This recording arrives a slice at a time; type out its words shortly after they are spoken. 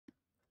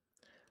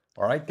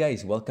All right,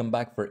 guys, welcome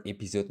back for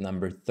episode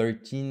number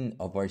 13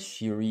 of our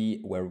series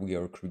where we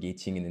are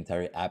creating an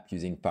entire app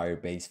using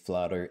Firebase,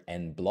 Flutter,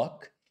 and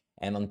BLoC.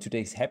 And on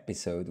today's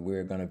episode,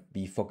 we're going to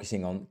be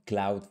focusing on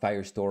Cloud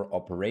Firestore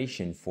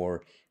operation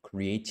for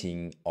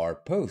creating our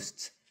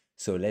posts.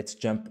 So let's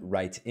jump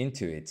right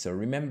into it. So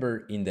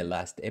remember in the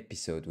last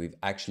episode, we've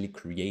actually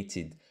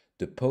created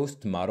the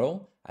post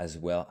model as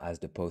well as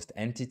the post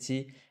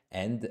entity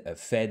and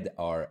fed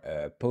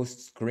our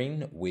post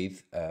screen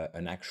with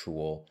an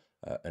actual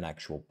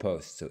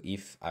post. So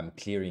if I'm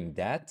clearing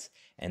that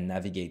and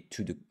navigate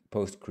to the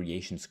post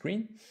creation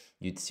screen,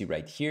 you'd see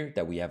right here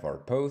that we have our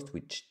post,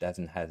 which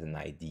doesn't have an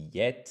ID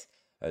yet.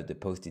 The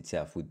post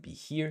itself would be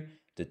here,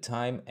 the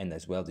time, and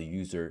as well the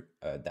user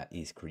that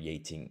is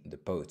creating the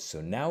post.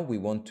 So now we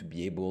want to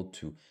be able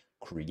to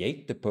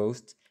create the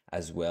post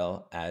as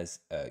well as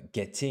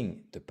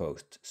getting the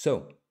post.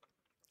 So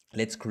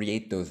let's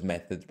create those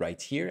methods right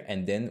here,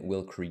 and then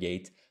we'll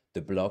create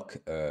the BLoC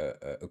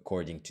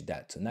according to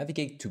that. So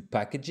navigate to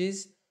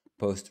packages,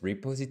 post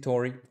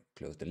repository,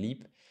 close the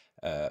lib,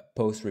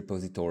 post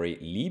repository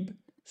lib,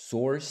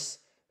 source,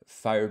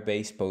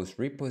 Firebase post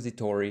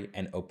repository,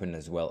 and open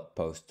as well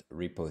post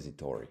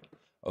repository.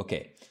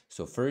 Okay,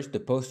 so first the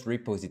post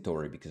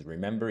repository, because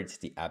remember it's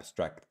the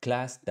abstract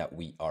class that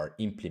we are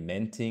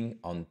implementing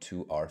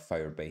onto our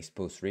Firebase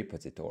post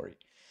repository.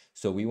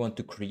 So we want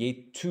to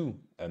create two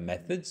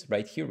methods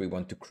right here. We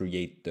want to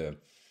create the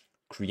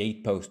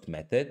create post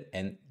method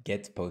and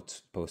get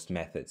post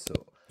method.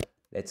 So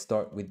let's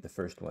start with the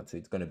first one. So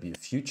it's going to be a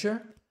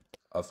future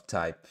of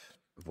type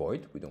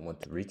void. We don't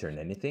want to return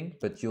anything,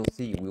 but you'll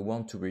see we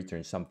want to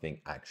return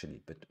something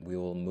actually, but we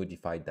will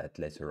modify that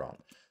later on.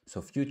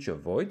 So future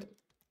void,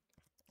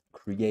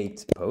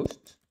 create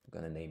post.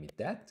 I'm going to name it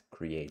that,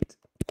 create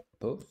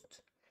post.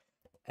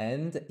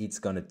 And it's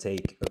going to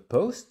take a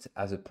post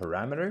as a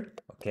parameter.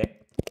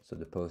 Okay, so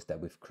the post that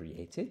we've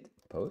created,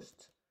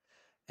 post,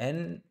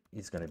 and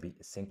it's going to be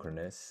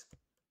synchronous,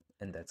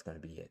 and that's going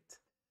to be it.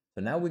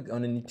 So now we're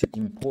going to need to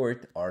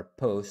import our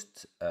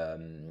post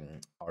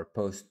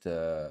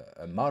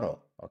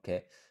model.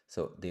 Okay,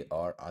 so they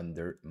are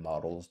under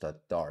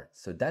models.dart.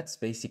 So that's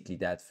basically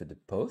that for the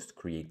post,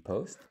 create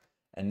post.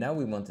 And now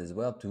we want as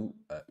well to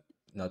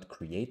not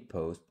create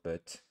post,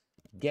 but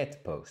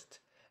get post.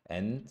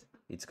 And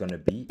it's going to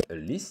be a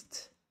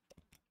list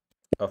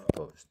of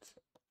posts.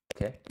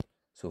 Okay,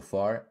 so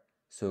far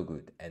so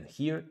good. And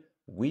here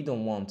we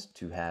don't want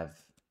to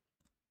have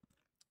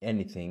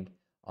anything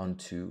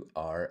onto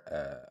our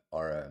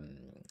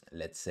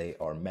let's say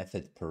our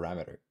method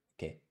parameter.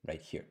 Okay,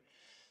 right here.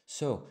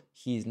 So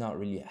he's not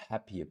really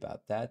happy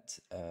about that.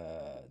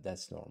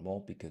 That's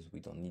normal because we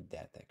don't need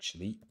that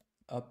actually.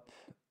 Up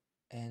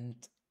and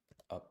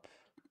up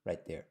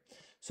right there.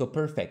 So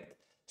perfect.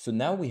 So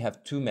now we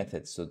have two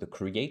methods. So the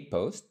create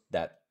post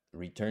that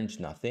returns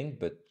nothing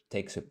but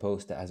takes a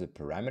post as a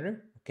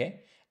parameter,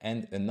 okay?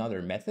 And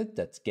another method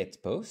that's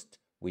get post,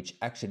 which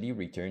actually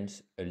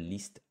returns a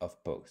list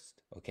of posts,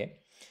 okay?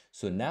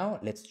 So now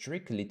let's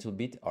trick a little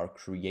bit our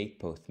create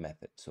post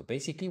method. So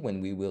basically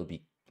when we will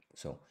be,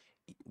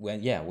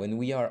 when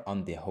we are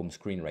on the home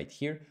screen right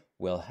here,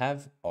 we'll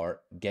have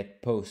our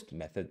get post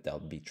method that'll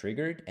be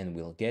triggered and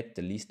we'll get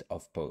the list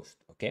of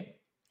posts, okay?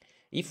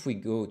 If we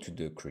go to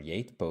the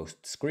create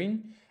post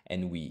screen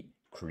and we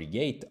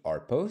create our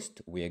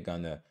post, we are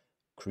gonna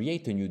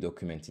create a new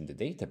document in the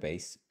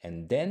database,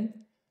 and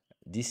then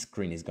this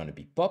screen is gonna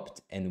be popped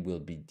and will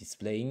be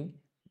displaying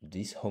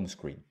this home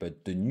screen.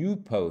 But the new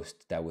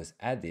post that was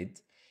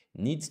added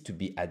needs to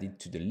be added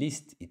to the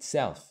list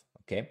itself,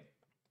 okay?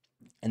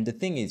 And the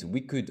thing is, we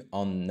could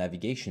on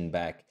navigation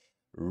back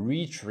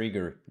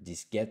re-trigger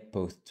this get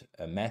post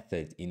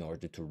method in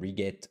order to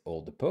re-get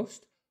all the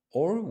posts,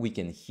 or we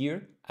can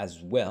here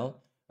as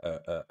well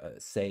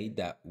say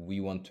that we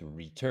want to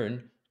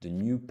return the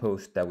new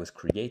post that was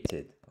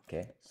created.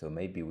 Okay, so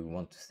maybe we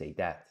want to say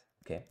that.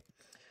 Okay,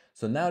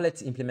 so now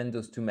let's implement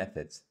those two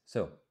methods.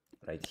 So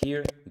right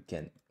here we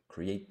can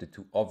create the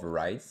two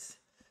overrides.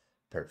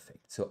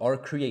 Perfect. So our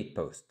create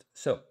post.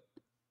 So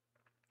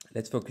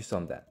let's focus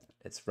on that.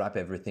 Let's wrap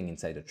everything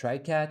inside a try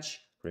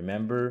catch.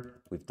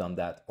 Remember, we've done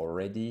that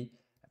already.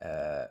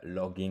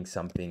 Logging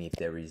something if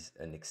there is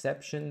an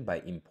exception by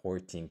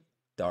importing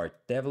Dart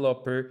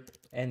developer,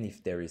 and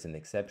if there is an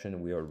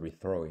exception, we are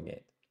rethrowing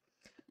it.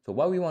 So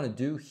what we want to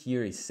do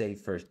here is say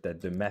first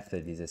that the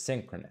method is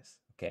asynchronous.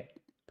 Okay,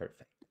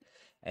 perfect.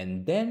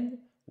 And then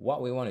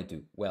what we want to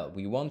do, well,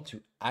 we want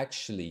to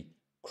actually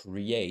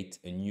create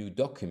a new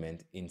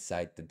document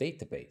inside the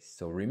database.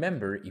 So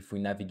remember, if we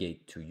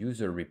navigate to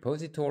user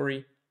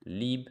repository,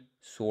 lib,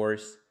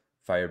 source,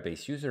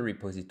 Firebase user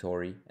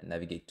repository, and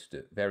navigate to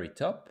the very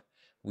top,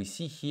 we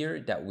see here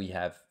that we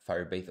have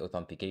Firebase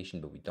authentication,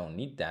 but we don't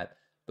need that.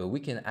 But we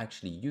can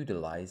actually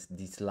utilize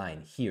this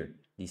line here,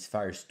 this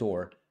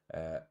Firestore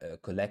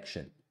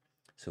collection.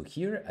 So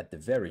here at the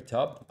very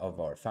top of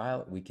our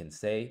file, we can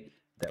say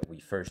that we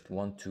first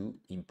want to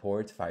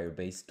import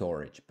Firebase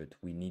storage, but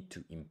we need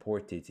to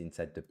import it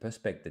inside the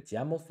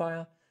prospect.yaml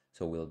file.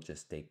 So we'll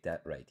just take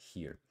that right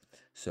here.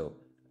 So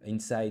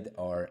inside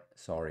our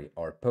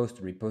post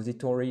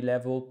repository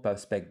level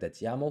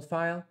prospect.yaml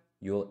file,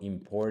 you'll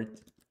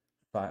import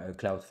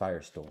Cloud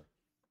Firestore.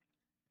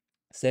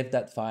 Save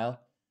that file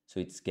so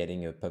it's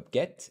getting a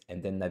pub-get,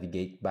 and then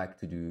navigate back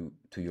to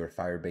your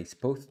Firebase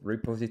post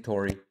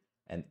repository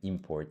and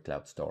import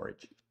Cloud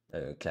Storage,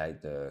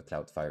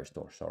 Cloud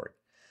Firestore, sorry.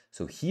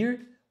 So here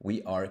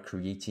we are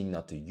creating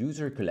not a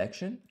user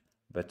collection,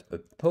 but a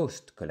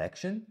post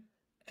collection,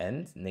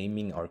 and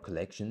naming our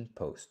collection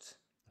posts,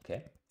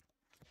 okay?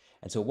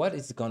 And so what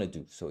is it going to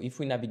do? So if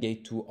we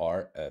navigate to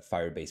our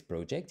Firebase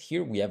project,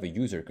 here we have a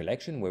user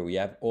collection where we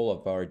have all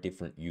of our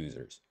different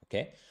users,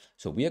 okay?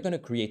 So we are going to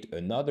create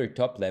another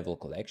top level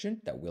collection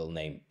that we'll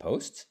name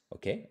posts,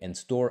 okay? And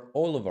store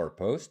all of our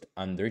posts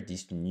under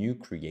this new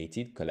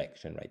created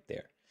collection right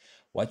there.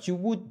 What you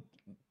would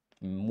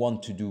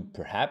want to do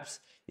perhaps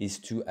is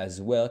to as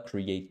well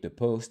create the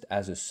post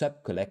as a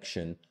sub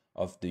collection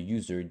of the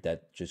user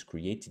that just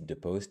created the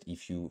post.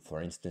 If you,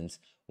 for instance,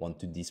 want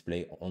to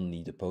display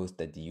only the post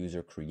that the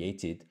user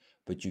created,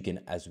 but you can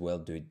as well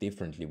do it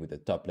differently with a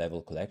top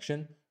level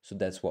collection. So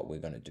that's what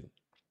we're going to do.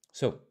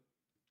 So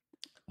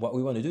what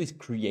we want to do is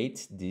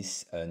create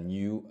this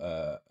new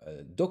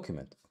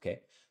document,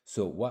 okay?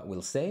 So what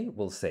we'll say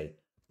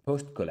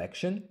post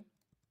collection,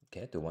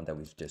 okay, the one that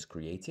we've just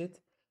created,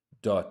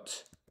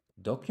 dot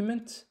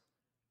document,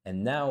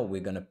 and now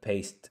we're going to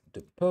paste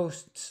the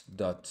posts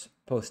dot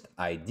post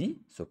ID,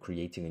 so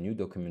creating a new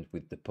document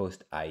with the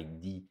post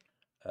ID,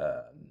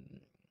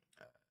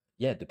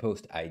 the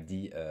post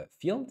ID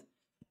field,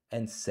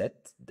 and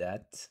set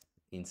that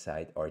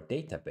inside our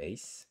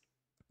database.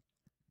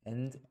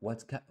 And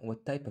what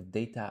type of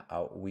data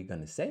are we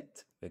going to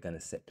set? We're going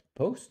to set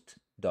post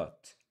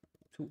dot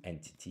to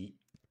entity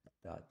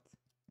dot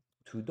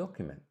to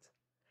document,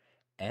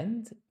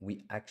 and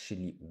we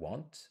actually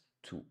want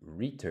to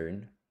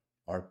return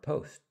our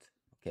post,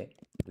 okay?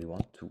 We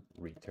want to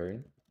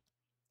return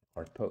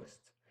our post.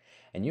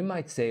 And you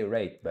might say,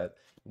 right, but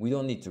we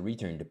don't need to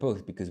return the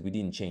post because we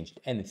didn't change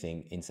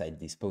anything inside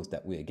this post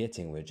that we're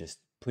getting. We're just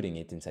putting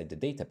it inside the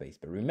database.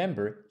 But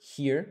remember,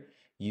 here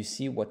you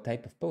see what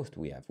type of post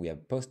we have. We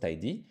have post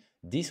ID.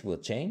 This will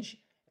change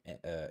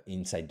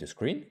inside the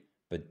screen,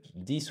 but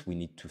this we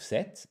need to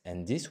set,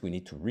 and this we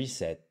need to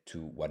reset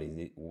to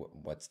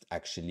what's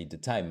actually the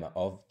time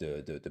of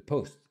the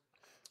post.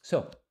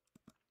 So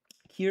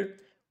here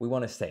we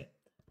want to say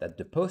that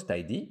the post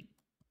ID,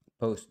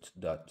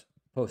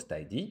 post.post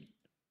ID,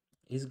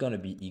 is going to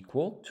be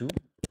equal to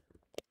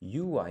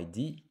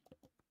uid.v1.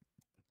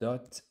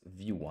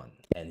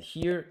 And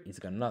here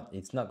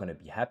it's not going to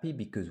be happy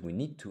because we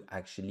need to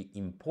actually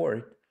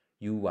import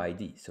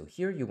uid. So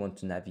here you want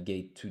to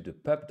navigate to the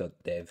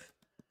pub.dev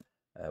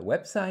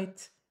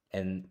website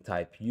and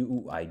type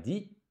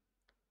uid,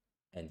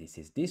 and this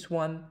is this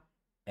one,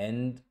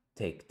 and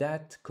take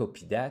that,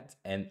 copy that,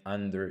 and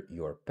under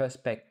your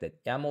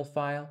prospect.yaml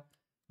file,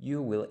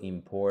 you will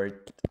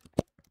import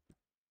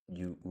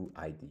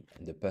UUID.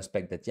 And the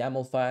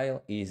prospect.yaml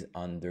file is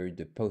under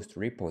the post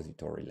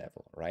repository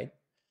level, right?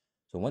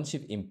 So once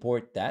you've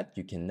imported that,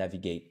 you can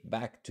navigate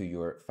back to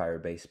your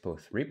Firebase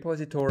post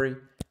repository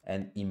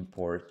and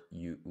import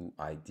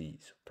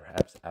UUID. So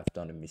perhaps I've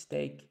done a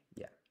mistake.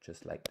 Yeah,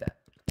 just like that.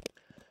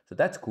 So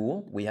that's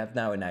cool. We have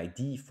now an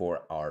ID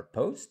for our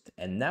post,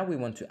 and now we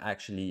want to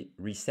actually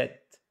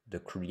reset the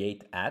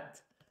create at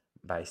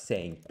by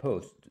saying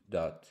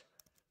post.create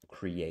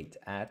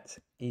at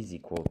is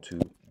equal to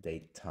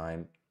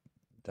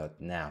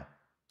datetime.now.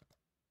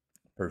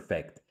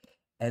 Perfect.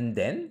 And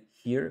then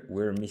here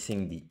we're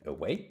missing the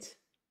await.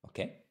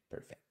 Okay,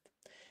 perfect.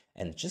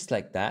 And just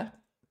like that,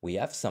 we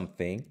have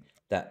something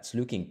that's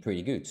looking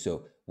pretty good.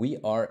 So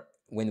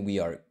when we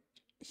are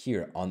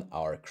here on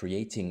our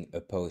creating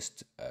a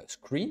post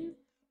screen,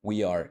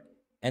 we are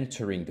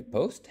entering the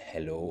post,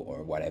 hello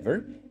or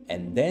whatever,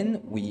 and then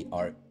we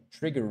are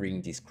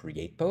triggering this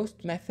create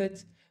post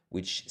method,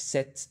 which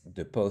sets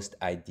the post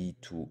ID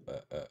to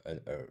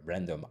a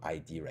random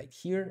ID right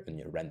here,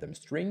 a random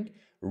string,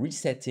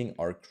 resetting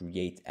our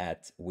create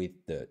at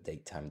with the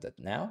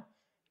datetime.now,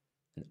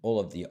 and all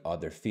of the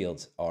other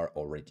fields are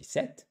already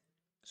set.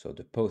 So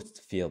the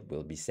post field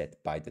will be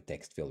set by the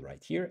text field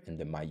right here, and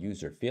the my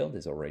user field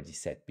is already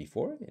set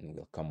before and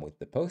will come with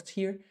the post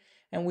here.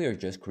 And we are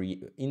just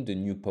in the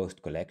new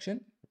post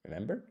collection,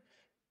 remember,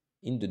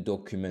 in the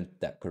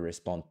document that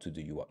corresponds to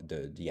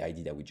the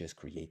ID that we're just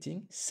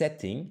creating,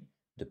 setting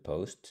the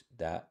post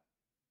that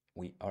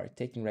we are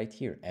taking right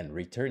here and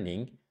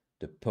returning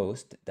the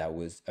post that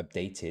was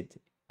updated,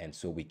 and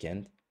so we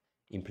can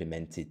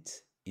implement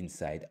it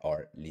inside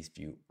our list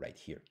view right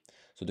here.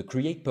 So the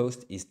create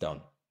post is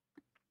done.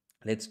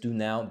 Let's do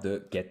now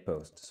the get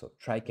post. So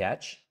try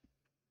catch,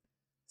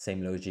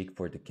 same logic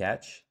for the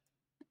catch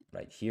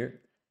right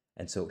here.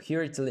 And so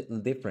here it's a little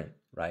different,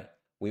 right?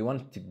 We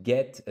want to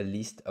get a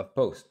list of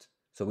posts.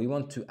 So we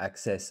want to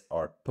access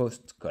our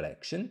post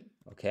collection,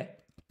 okay?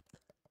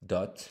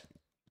 Dot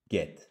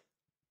get,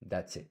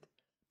 that's it.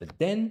 But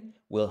then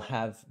we'll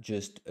have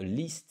just a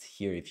list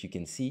here. If you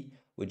can see,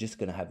 we're just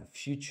going to have a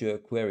future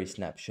query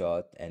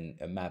snapshot and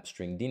a map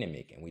string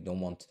dynamic. And we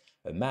don't want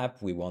a map,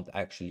 we want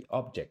actually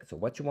object. So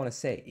what you want to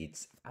say,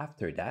 it's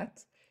after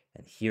that,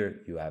 and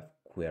here you have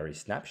query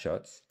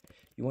snapshots,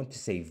 you want to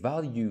say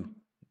value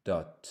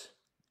dot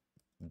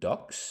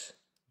docs,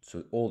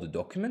 so all the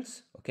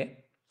documents,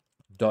 okay,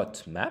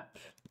 dot map,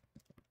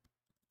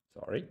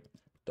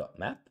 dot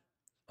map,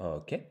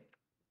 okay.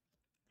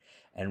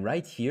 And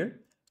right here,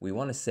 we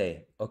want to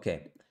say,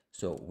 okay,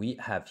 so we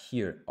have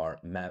here our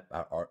map,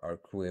 our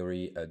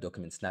query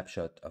document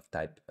snapshot of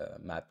type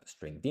map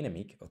string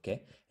dynamic,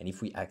 okay? And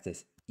if we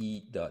access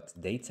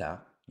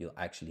e.data, you'll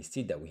actually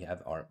see that we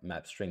have our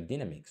map string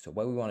dynamic. So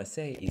what we want to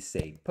say is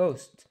say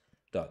post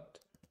dot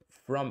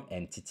from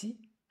entity,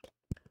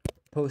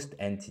 post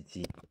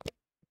entity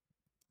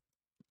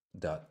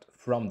dot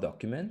from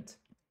document,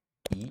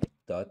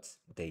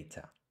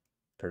 e.data.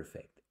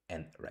 Perfect.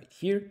 And right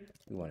here,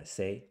 we want to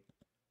say,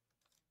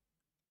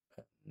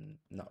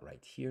 not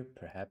right here,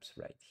 perhaps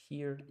right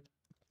here.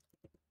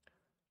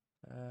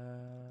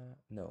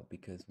 No,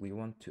 because we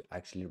want to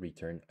actually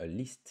return a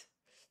list.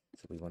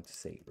 So we want to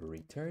say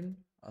return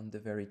on the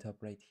very top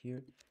right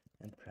here,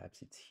 and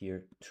perhaps it's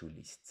here to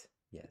list.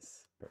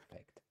 Yes,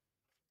 perfect.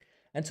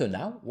 And so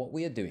now what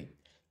we are doing,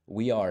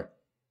 we are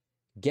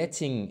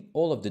getting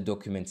all of the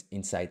documents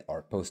inside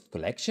our post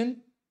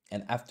collection.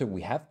 And after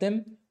we have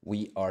them,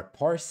 we are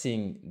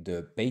parsing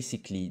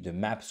basically the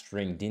map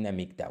string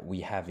dynamic that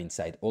we have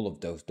inside all of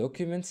those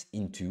documents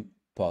into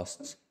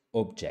post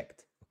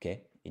object,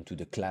 okay? Into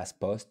the class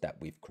post that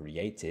we've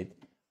created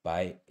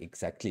by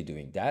exactly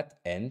doing that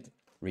and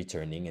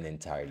returning an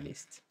entire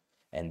list.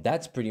 And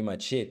that's pretty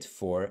much it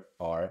for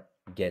our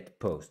get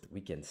post.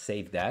 We can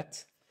save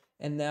that.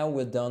 And now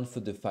we're done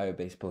for the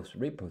Firebase post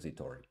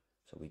repository.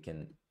 So we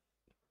can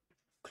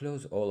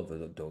close all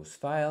of those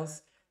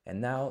files. And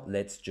now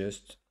let's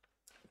just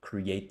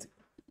create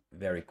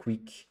very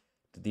quick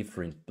the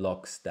different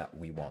blocks that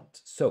we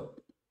want.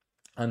 So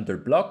under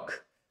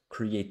block,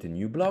 create a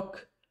new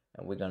block,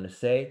 and we're going to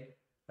say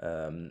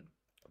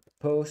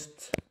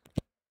post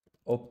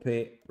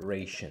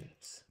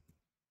operations.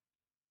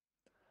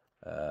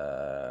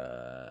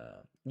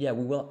 Yeah,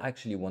 we will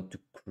actually want to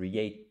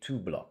create two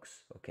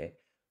blocks. Okay,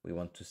 we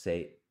want to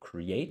say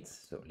create.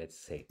 So let's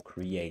say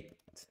create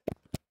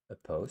a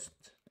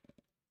post.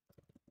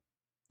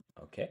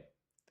 Okay,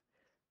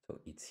 so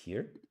it's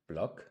here,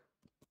 block.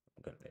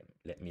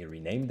 Let me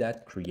rename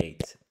that,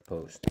 create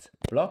post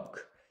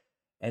block.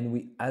 And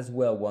we as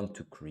well want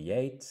to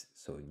create,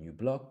 so a new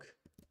block,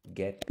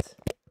 get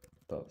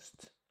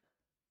post.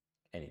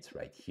 And it's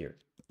right here.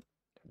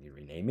 Let me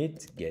rename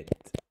it, get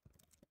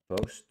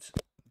post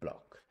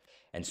block.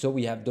 And so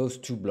we have those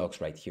two blocks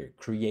right here,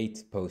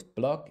 create post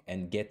block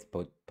and get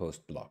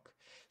post block.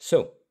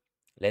 So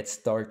let's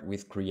start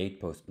with create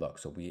post block.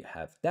 So we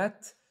have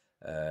that.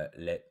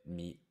 Let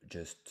me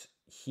just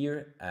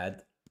here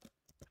add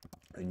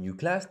a new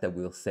class that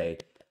will say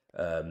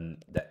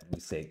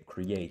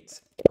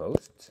create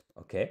post,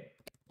 okay?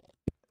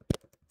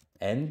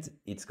 And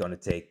it's gonna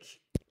take,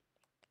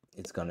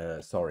 let's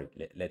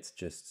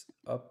just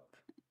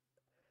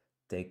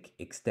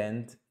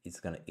extend, it's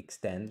gonna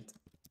extend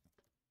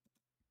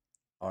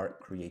our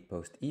create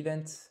post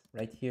events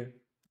right here.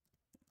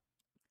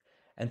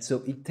 And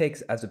so it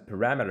takes as a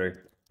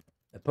parameter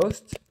a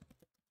post,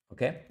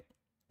 okay?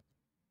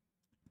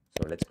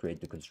 So let's create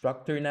the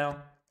constructor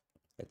now.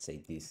 Let's say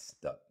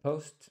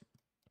this.post.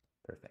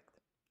 Perfect.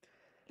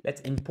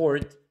 Let's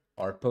import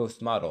our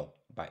post model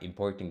by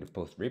importing the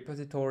post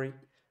repository.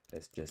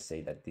 Let's just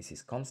say that this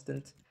is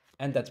constant.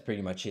 And that's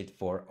pretty much it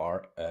for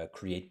our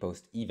create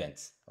post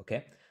events.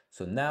 Okay.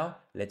 So now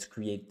let's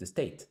create the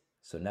state.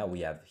 So now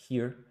we have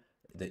here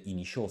the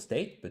initial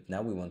state, but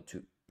now we want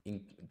to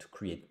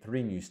create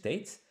 3 new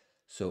states.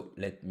 So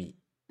let me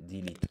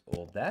delete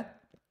all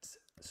that.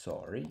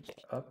 Sorry.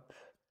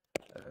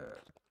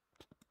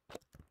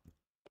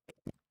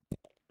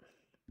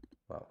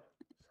 Wow,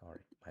 sorry,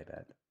 my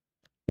bad.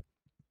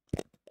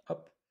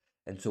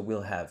 And so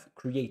we'll have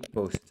create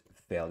post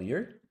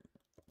failure,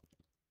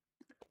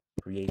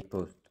 create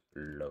post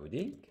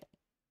loading,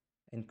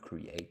 and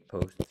create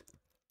post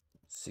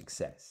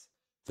success.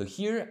 So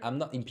here I'm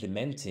not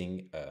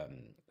implementing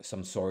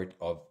some sort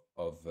of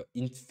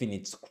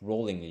infinite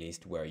scrolling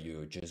list where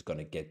you're just going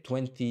to get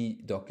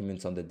 20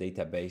 documents on the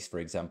database, for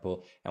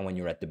example, and when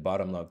you're at the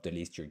bottom of the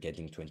list, you're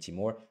getting 20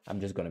 more. I'm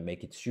just going to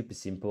make it super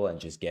simple and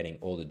just getting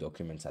all the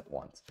documents at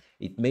once.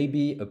 It may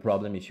be a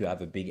problem if you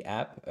have a big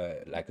app,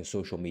 like a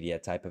social media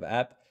type of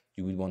app.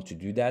 You would want to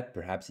do that.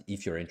 Perhaps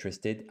if you're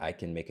interested, I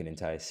can make an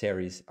entire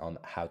series on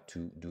how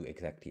to do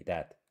exactly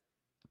that.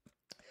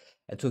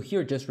 And so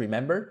here, just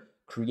remember,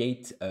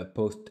 create a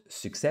post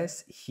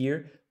success.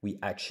 Here, we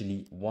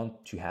actually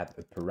want to have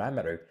a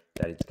parameter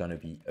that it's going to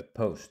be a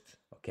post,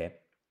 okay?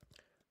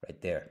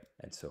 Right there.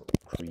 And so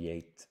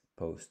create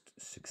post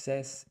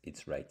success,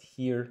 it's right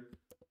here,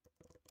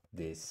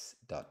 this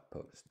dot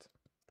post.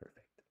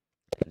 Perfect.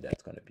 And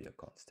that's going to be a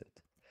constant.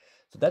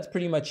 So that's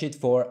pretty much it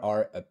for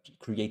our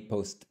create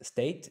post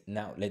state.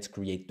 Now let's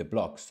create the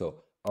block.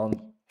 So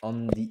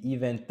on the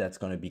event that's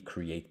going to be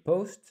create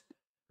post,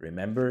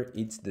 remember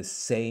it's the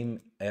same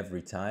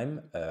every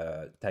time,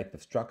 type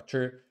of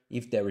structure.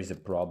 If there is a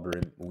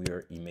problem, we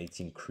are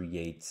emitting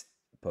create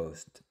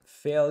post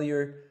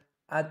failure.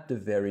 At the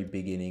very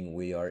beginning,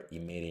 we are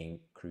emitting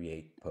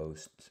create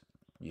post,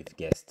 you've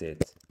guessed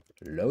it,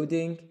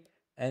 loading.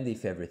 And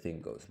if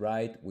everything goes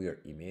right, we are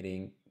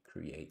emitting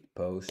create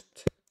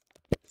post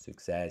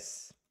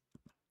success.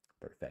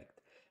 Perfect.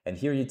 And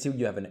here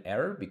you have an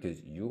error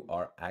because you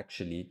are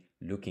actually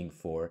looking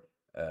for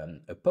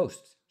a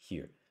post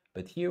here.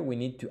 But here we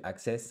need to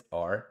access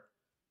our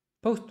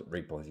post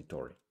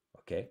repository.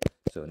 Okay,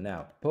 so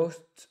now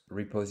post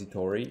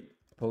repository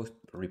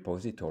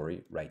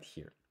right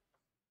here.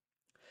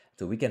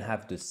 So we can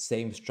have the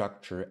same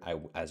structure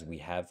as we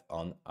have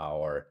on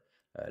our,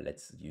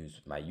 let's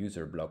use my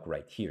user block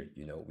right here.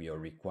 You know, we are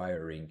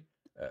requiring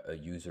a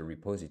user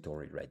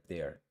repository right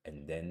there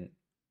and then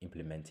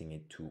implementing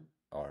it to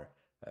our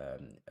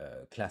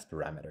class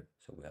parameter.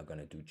 So we are going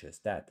to do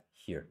just that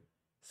here.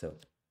 So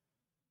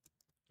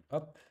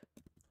up,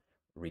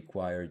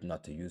 required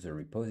not a user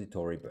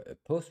repository, but a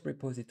post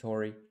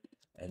repository,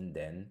 and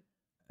then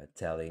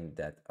telling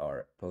that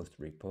our post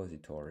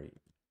repository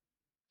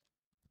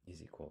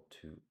is equal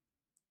to,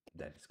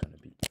 that is going to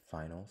be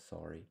final,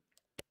 sorry,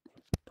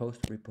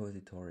 post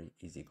repository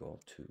is equal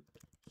to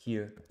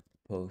here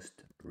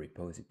post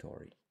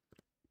repository,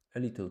 a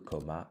little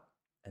comma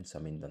and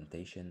some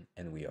indentation,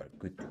 and we are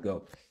good to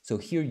go. So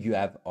here you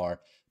have our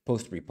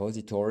post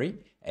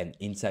repository, and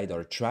inside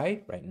our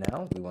try right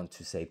now we want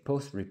to say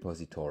post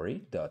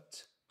repository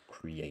dot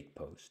create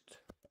post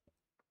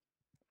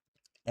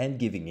and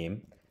giving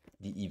him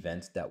the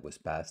event that was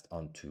passed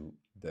onto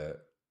the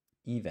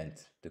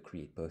event, the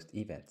create post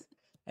event.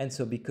 And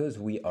so because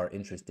we are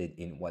interested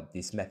in what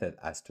this method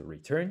has to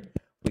return,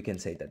 we can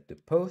say that the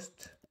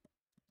post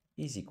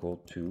is equal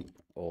to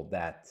all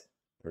that.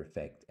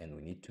 Perfect. And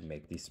we need to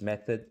make this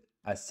method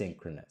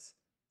asynchronous.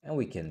 And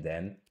we can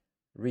then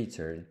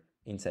return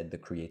inside the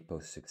create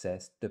post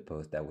success the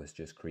post that was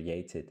just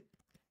created.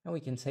 And we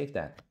can save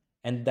that.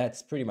 And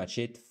that's pretty much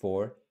it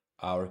for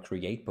our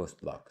create post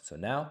block. So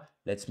now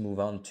let's move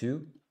on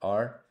to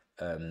our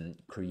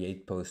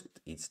create post.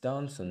 It's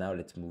done. So now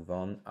let's move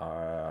on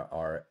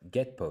our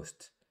get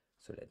post.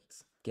 So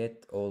let's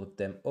get all of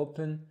them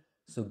open.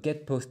 So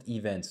get post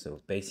event.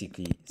 So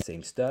basically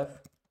same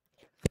stuff.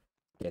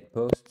 Get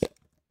post,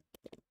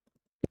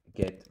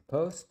 get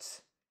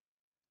posts.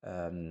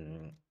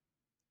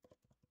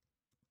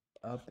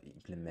 Up,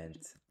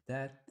 implement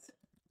that.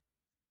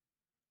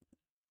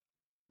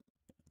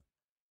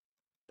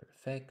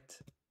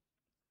 Perfect.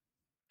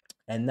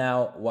 And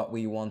now what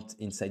we want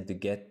inside the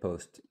get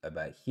post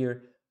about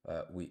here,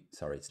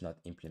 sorry, it's not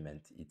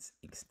implement, it's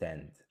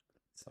extend.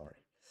 Sorry.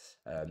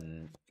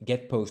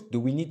 Get post, do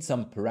we need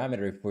some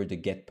parameter for the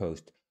get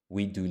post?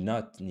 We do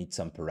not need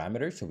some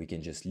parameter, so we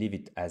can just leave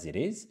it as it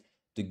is.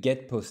 The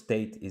get post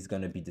state is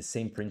going to be the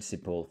same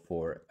principle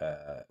for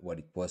what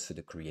it was for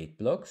the create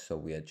block. So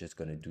we are just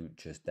going to do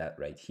just that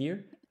right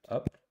here.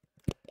 Up.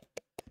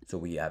 So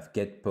we have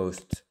get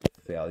post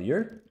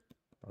failure.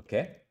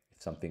 Okay.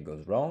 If something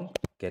goes wrong,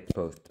 get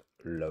post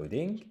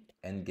loading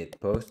and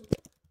get post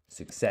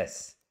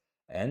success.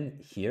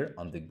 And here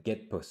on the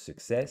get post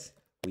success,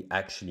 we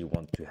actually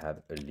want to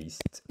have a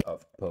list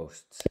of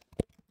posts.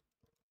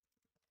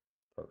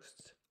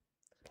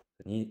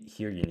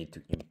 Here you need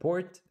to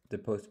import the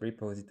post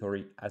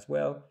repository as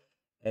well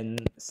and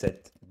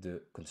set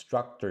the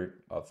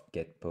constructor of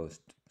get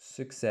post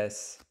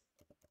success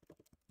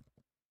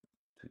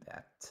to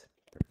that.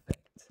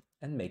 Perfect.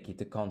 And make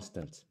it a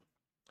constant.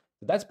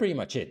 So that's pretty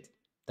much it.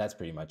 That's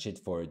pretty much it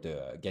for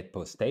the get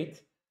post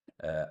state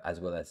as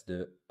well as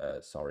the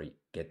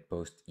get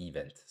post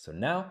event. So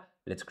now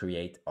let's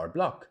create our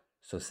block.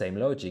 So same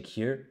logic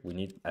here. We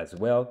need as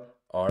well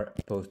our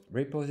post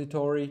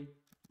repository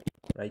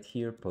right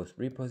here, post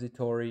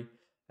repository,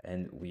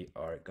 and we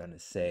are gonna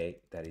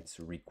say that it's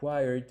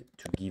required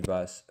to give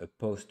us a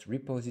post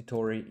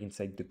repository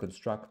inside the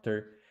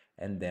constructor,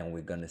 and then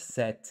we're gonna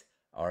set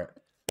our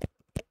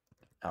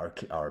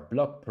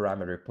block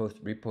parameter post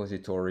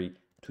repository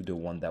to the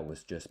one that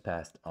was just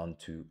passed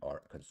onto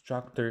our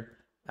constructor,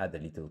 add a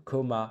little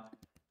comma,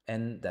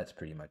 and that's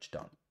pretty much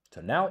done.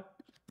 So now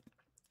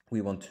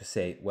we want to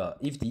say, well,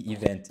 if the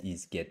event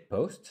is get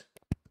posts,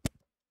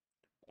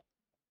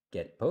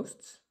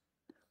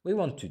 we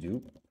want to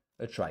do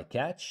a try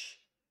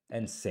catch,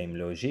 and same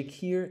logic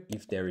here.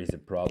 If there is a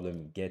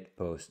problem, get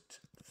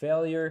post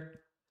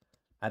failure.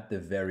 At the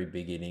very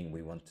beginning,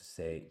 we want to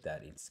say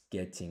that it's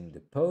getting the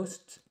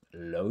post,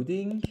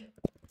 loading,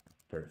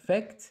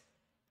 perfect.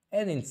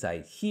 And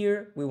inside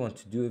here, we want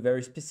to do a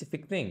very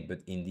specific thing,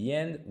 but in the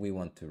end, we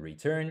want to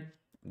return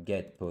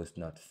get post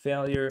not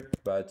failure,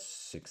 but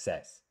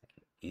success.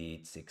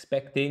 It's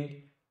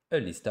expecting a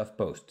list of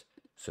posts.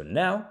 So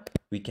now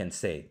we can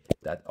say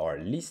that our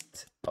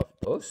list of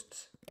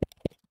posts,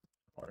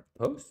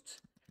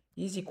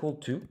 is equal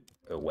to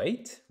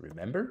await.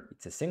 Remember,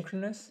 it's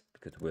asynchronous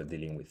because we're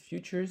dealing with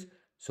futures.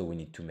 So we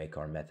need to make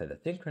our method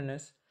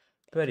asynchronous.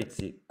 but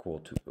it's equal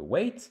to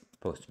await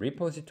post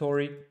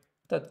repository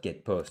dot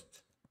get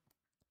post.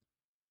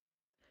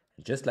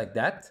 And just like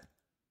that,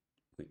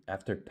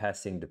 after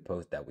passing the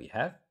post that we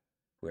have,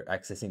 we're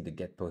accessing the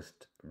get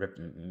post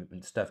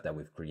stuff that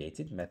we've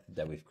created, method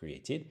that we've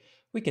created.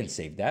 We can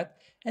save that,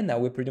 and now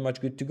we're pretty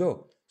much good to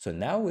go. So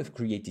now we've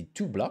created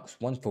two blocks,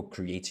 one for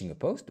creating a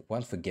post,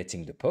 one for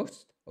getting the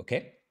post,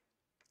 okay?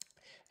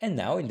 And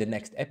now in the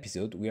next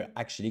episode, we are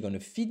actually going to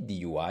feed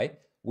the UI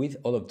with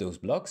all of those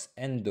blocks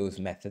and those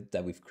methods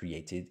that we've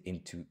created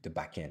into the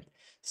backend.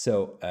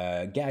 So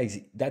guys,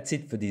 that's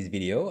it for this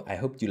video. I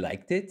hope you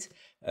liked it.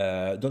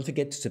 Don't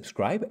forget to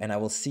subscribe, and I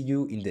will see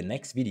you in the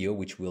next video,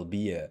 which will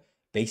be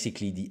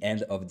basically the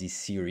end of this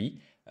series.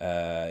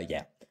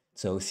 Yeah.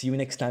 So see you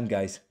next time,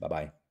 guys.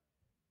 Bye-bye.